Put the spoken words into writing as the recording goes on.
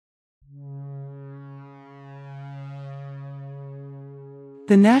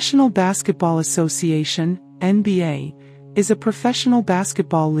The National Basketball Association, NBA, is a professional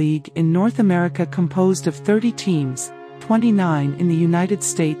basketball league in North America composed of 30 teams, 29 in the United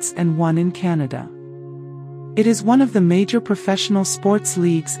States and 1 in Canada. It is one of the major professional sports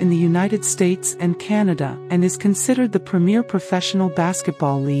leagues in the United States and Canada and is considered the premier professional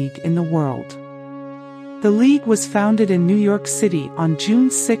basketball league in the world. The league was founded in New York City on June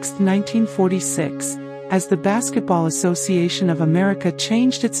 6, 1946, as the Basketball Association of America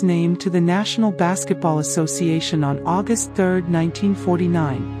changed its name to the National Basketball Association on August 3,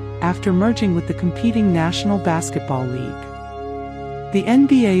 1949, after merging with the competing National Basketball League. The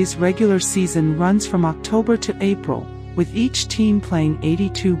NBA's regular season runs from October to April, with each team playing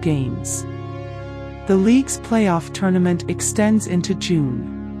 82 games. The league's playoff tournament extends into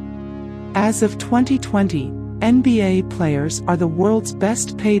June. As of 2020, NBA players are the world's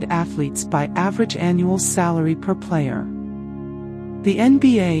best-paid athletes by average annual salary per player. The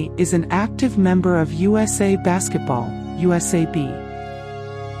NBA is an active member of USA Basketball,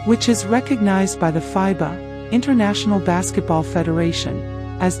 USAB, which is recognized by the FIBA, International Basketball Federation,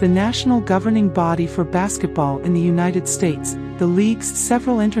 as the national governing body for basketball in the United States. The league's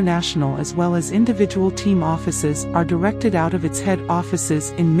several international as well as individual team offices are directed out of its head offices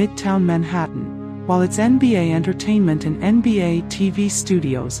in Midtown Manhattan, while its NBA Entertainment and NBA TV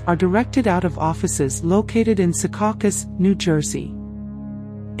studios are directed out of offices located in Secaucus, New Jersey.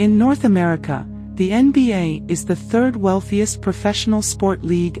 In North America, the NBA is the third wealthiest professional sport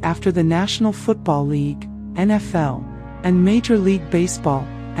league after the National Football League, NFL, and Major League Baseball,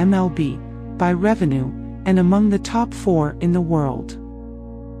 MLB, by revenue, and among the top 4 in the world.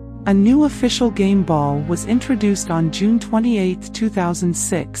 A new official game ball was introduced on June 28,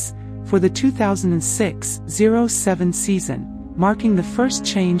 2006, for the 2006-07 season, marking the first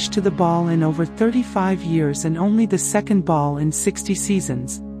change to the ball in over 35 years and only the second ball in 60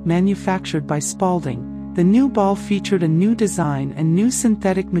 seasons. Manufactured by Spalding, the new ball featured a new design and new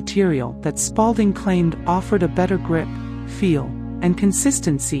synthetic material that Spalding claimed offered a better grip, feel, and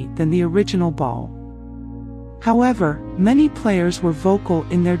consistency than the original ball. However, many players were vocal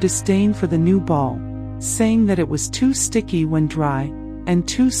in their disdain for the new ball, saying that it was too sticky when dry, and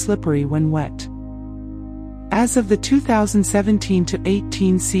too slippery when wet. As of the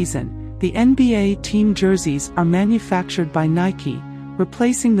 2017-18 season, the NBA team jerseys are manufactured by Nike,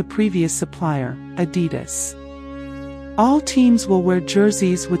 replacing the previous supplier, Adidas. All teams will wear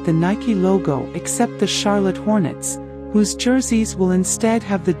jerseys with the Nike logo except the Charlotte Hornets, whose jerseys will instead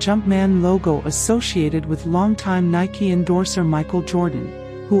have the Jumpman logo associated with longtime Nike endorser Michael Jordan,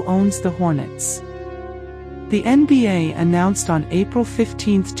 who owns the Hornets. The NBA announced on April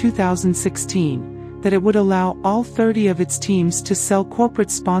 15, 2016, that it would allow all 30 of its teams to sell corporate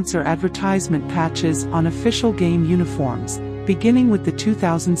sponsor advertisement patches on official game uniforms, beginning with the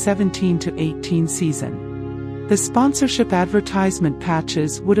 2017-18 season. The sponsorship advertisement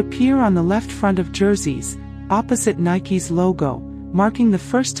patches would appear on the left front of jerseys, opposite Nike's logo, marking the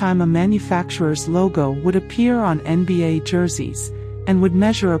first time a manufacturer's logo would appear on NBA jerseys, and would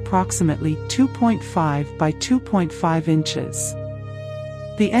measure approximately 2.5 by 2.5 inches.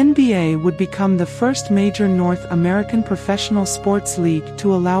 The NBA would become the first major North American professional sports league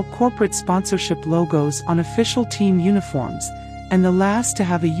to allow corporate sponsorship logos on official team uniforms, and the last to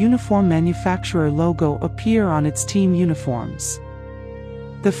have a uniform manufacturer logo appear on its team uniforms.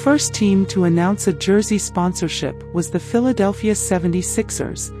 The first team to announce a jersey sponsorship was the Philadelphia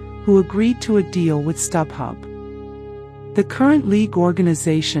 76ers, who agreed to a deal with StubHub. The current league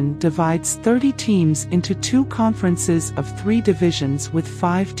organization divides 30 teams into 2 conferences of 3 divisions with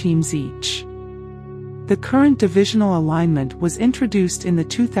 5 teams each. The current divisional alignment was introduced in the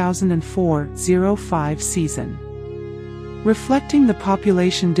 2004-05 season. Reflecting the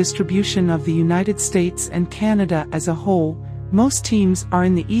population distribution of the United States and Canada as a whole, most teams are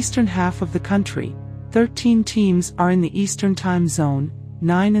in the eastern half of the country, 13 teams are in the Eastern Time Zone,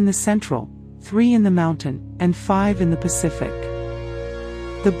 9 in the Central, 3 in the Mountain, and 5 in the Pacific.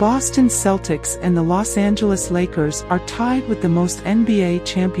 The Boston Celtics and the Los Angeles Lakers are tied with the most NBA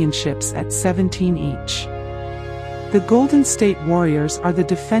championships at 17 each. The Golden State Warriors are the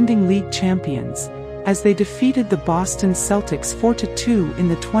defending league champions, as they defeated the Boston Celtics 4-2 in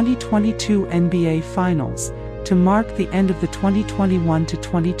the 2022 NBA Finals, to mark the end of the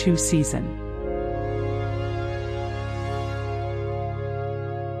 2021-22 season.